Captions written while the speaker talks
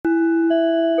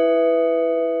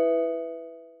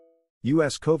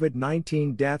U.S.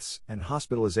 COVID-19 deaths and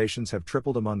hospitalizations have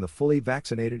tripled among the fully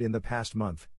vaccinated in the past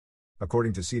month.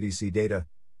 According to CDC data,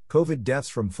 COVID deaths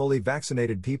from fully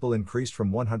vaccinated people increased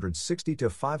from 160 to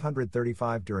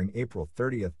 535 during April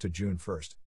 30th to June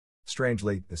 1st.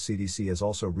 Strangely, the CDC is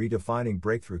also redefining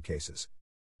breakthrough cases.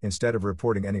 Instead of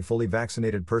reporting any fully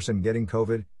vaccinated person getting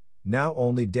COVID, now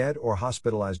only dead or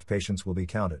hospitalized patients will be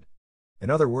counted. In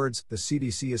other words, the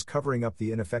CDC is covering up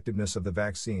the ineffectiveness of the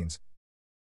vaccines.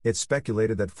 It's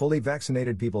speculated that fully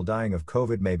vaccinated people dying of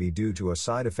COVID may be due to a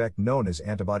side effect known as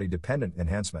antibody-dependent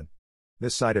enhancement.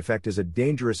 This side effect is a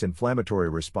dangerous inflammatory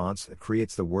response that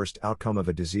creates the worst outcome of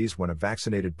a disease when a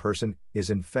vaccinated person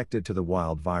is infected to the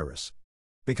wild virus.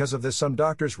 Because of this, some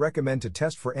doctors recommend to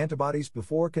test for antibodies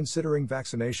before considering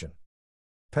vaccination.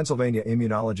 Pennsylvania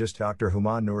immunologist Dr.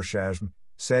 Human Nurshajm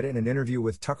said in an interview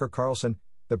with Tucker Carlson,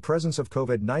 the presence of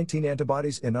COVID-19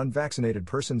 antibodies in unvaccinated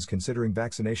persons considering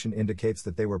vaccination indicates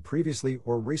that they were previously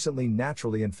or recently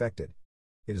naturally infected.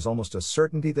 It is almost a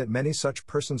certainty that many such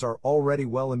persons are already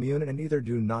well immune and either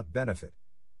do not benefit,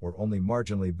 or only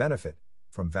marginally benefit,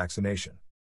 from vaccination.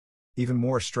 Even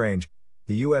more strange,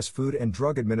 the U.S. Food and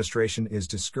Drug Administration is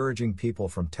discouraging people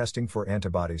from testing for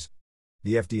antibodies.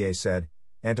 The FDA said,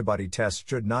 antibody tests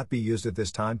should not be used at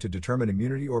this time to determine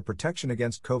immunity or protection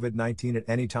against COVID-19 at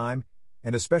any time,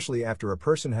 and especially after a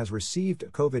person has received a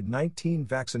COVID-19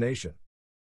 vaccination.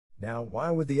 Now,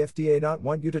 why would the FDA not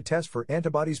want you to test for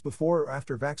antibodies before or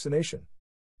after vaccination?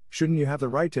 Shouldn't you have the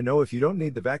right to know if you don't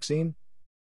need the vaccine?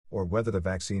 Or whether the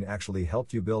vaccine actually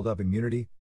helped you build up immunity?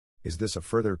 Is this a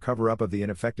further cover-up of the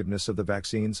ineffectiveness of the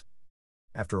vaccines?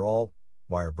 After all,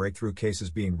 why are breakthrough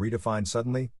cases being redefined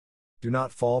suddenly? Do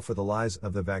not fall for the lies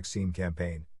of the vaccine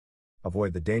campaign.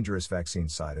 Avoid the dangerous vaccine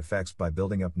side effects by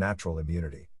building up natural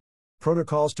immunity.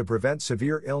 Protocols to prevent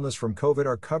severe illness from COVID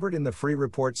are covered in the free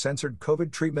report Censored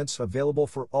COVID Treatments, available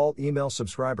for all email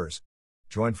subscribers.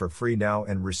 Join for free now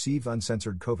and receive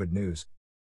uncensored COVID news.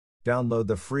 Download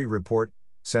the free report,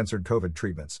 Censored COVID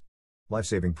Treatments.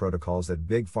 Life-saving protocols that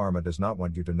Big Pharma does not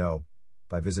want you to know,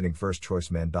 by visiting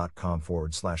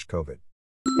firstchoiceman.com/COVID.